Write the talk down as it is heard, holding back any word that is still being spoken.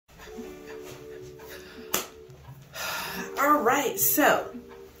All right, so,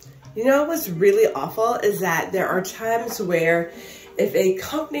 you know what's really awful is that there are times where if a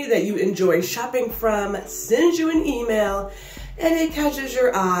company that you enjoy shopping from sends you an email and it catches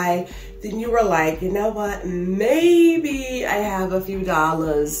your eye, then you were like, you know what, maybe I have a few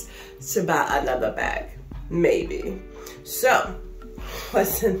dollars to buy another bag, maybe. So,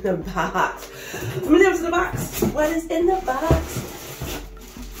 what's in the box? Let me know what's in the box. What is in the box?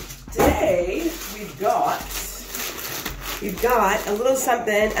 Today, we've got a little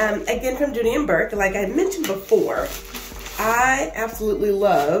something, again from Dooney Bourke. Like I mentioned before, I absolutely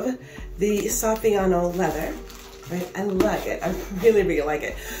love the Saffiano leather, right? I like it, I really, really like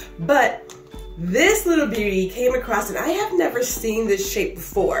it. But this little beauty came across, and I have never seen this shape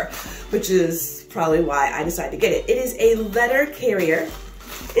before, which is probably why I decided to get it. It is a letter carrier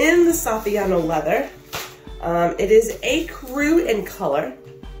in the Saffiano leather. It is ecru in color,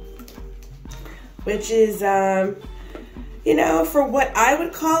 which is, you know, for what I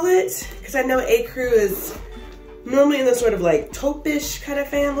would call it, because I know ecru is normally in the sort of like taupe-ish kind of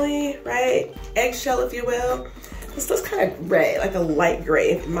family, right? Eggshell, if you will. This looks kind of gray, like a light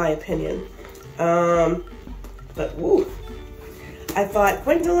gray, in my opinion. But woo, I thought,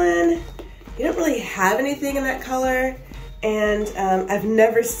 Gwendolyn, you don't really have anything in that color, and I've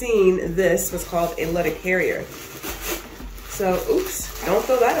never seen this was called a letter carrier. So, oops, don't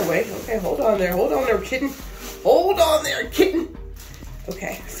throw that away. Okay, hold on there kitten. Hold on there, kitten.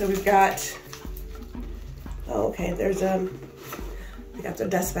 Okay, so we've got, oh, okay, there's, we got the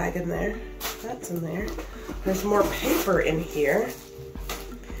dust bag in there. That's in there. There's more paper in here.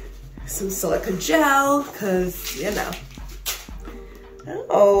 Some silica gel, because, you know.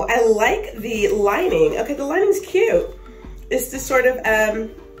 Oh, I like the lining. Okay, the lining's cute. It's this sort of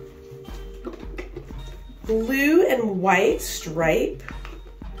blue and white stripe.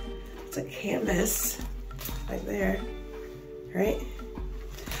 It's a canvas, right there, right?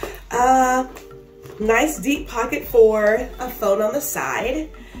 Nice deep pocket for a phone on the side.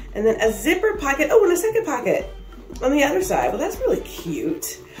 And then a zipper pocket, oh, and a second pocket on the other side. Well, that's really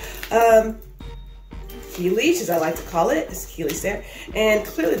cute. Key leash, as I like to call it. It's key leash there. And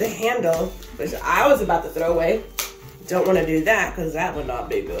clearly the handle, which I was about to throw away. Don't want to do that because that would not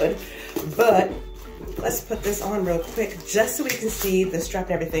be good. But let's put this on real quick just so we can see the strap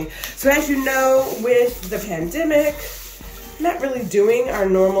and everything. So as you know, with the pandemic, not really doing our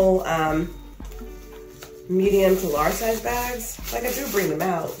normal medium to large size bags. Like I do bring them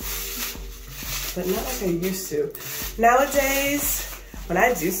out, but not like I used to. Nowadays, when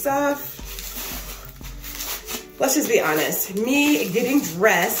I do stuff, let's just be honest, me getting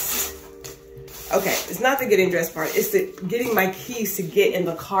dressed, okay, it's not the getting dressed part, it's the getting my keys to get in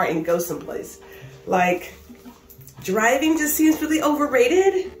the car and go someplace. Like, driving just seems really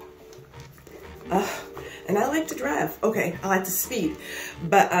overrated. And I like to drive. Okay, I like to speed.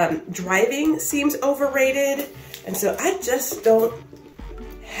 But driving seems overrated. And so I just don't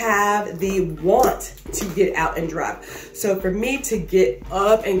have the want to get out and drive. So for me to get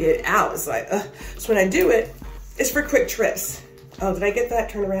up and get out, it's like, so when I do it, it's for quick trips. Oh, did I get that?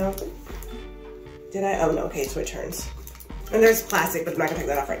 Turn around. Did I? Oh no, okay, so it turns. And there's plastic, but I'm not gonna take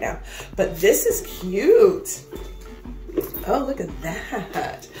that off right now. But this is cute. Oh, look at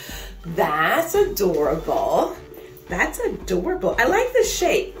that. That's adorable. That's adorable. I like the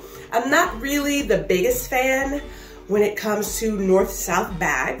shape. I'm not really the biggest fan when it comes to north-south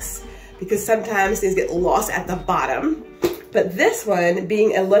bags because sometimes things get lost at the bottom. But this one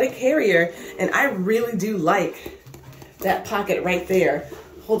being a letter carrier, and I really do like that pocket right there.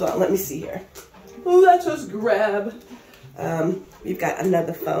 Hold on, let me see here. Let us grab. We've got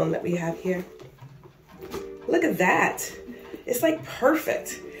another phone that we have here. Look at that. It's like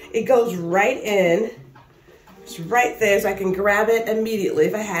perfect. It goes right in. It's right there, so I can grab it immediately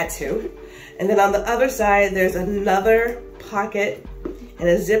if I had to. And then on the other side, there's another pocket and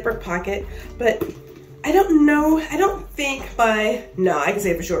a zipper pocket. But I don't know, I don't think no, I can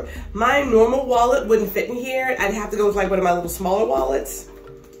say it for sure. My normal wallet wouldn't fit in here. I'd have to go with like one of my little smaller wallets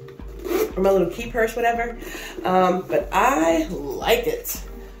or my little key purse, whatever. But I like it.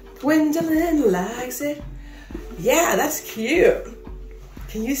 Gwendolyn likes it. Yeah, that's cute.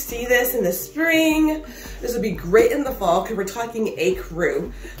 Can you see this in the spring? This would be great in the fall because we're talking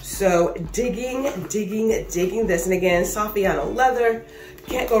ecru. So digging this. And again, Saffiano leather,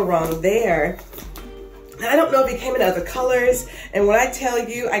 can't go wrong there. I don't know if it came in other colors. And when I tell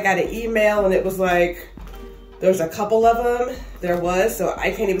you, I got an email and it was like, there's a couple of them. There was, so I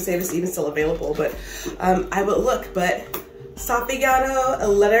can't even say if it's even still available, but I would look. But Saffiano, a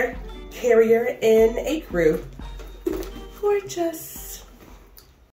letter carrier in ecru. Gorgeous.